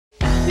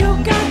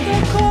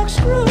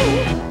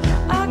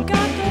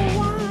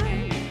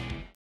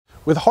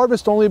With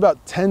harvest only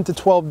about 10 to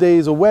 12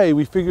 days away,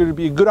 we figured it'd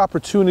be a good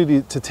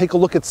opportunity to take a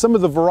look at some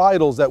of the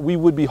varietals that we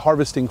would be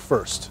harvesting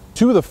first.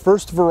 Two of the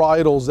first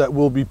varietals that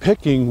we'll be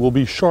picking will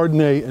be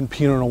Chardonnay and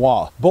Pinot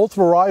Noir. Both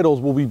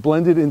varietals will be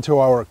blended into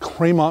our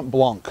Crémant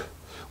Blanc,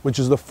 which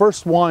is the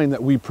first wine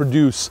that we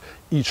produce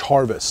each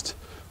harvest.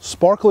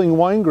 Sparkling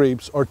wine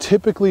grapes are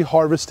typically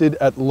harvested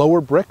at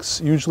lower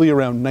Brix, usually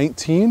around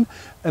 19,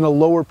 and a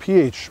lower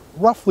pH,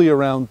 roughly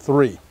around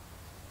 3.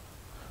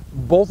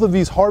 Both of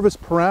these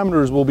harvest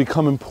parameters will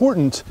become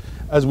important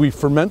as we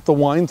ferment the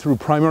wine through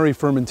primary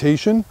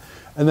fermentation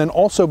and then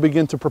also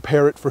begin to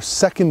prepare it for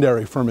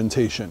secondary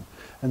fermentation.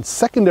 And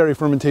secondary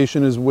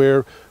fermentation is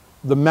where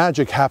the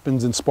magic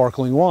happens in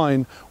sparkling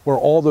wine, where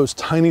all those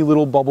tiny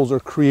little bubbles are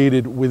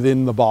created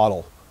within the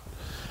bottle.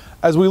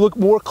 As we look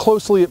more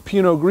closely at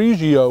Pinot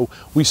Grigio,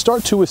 we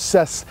start to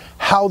assess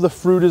how the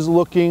fruit is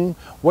looking,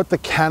 what the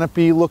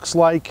canopy looks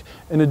like.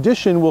 In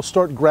addition, we'll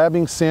start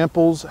grabbing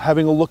samples,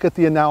 having a look at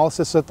the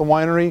analysis at the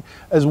winery,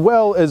 as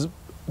well as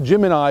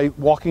Jim and I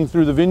walking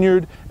through the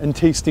vineyard and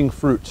tasting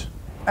fruit.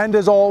 And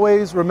as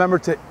always, remember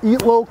to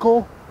eat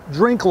local,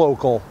 drink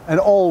local, and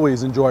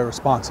always enjoy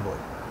responsibly.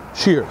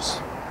 Cheers.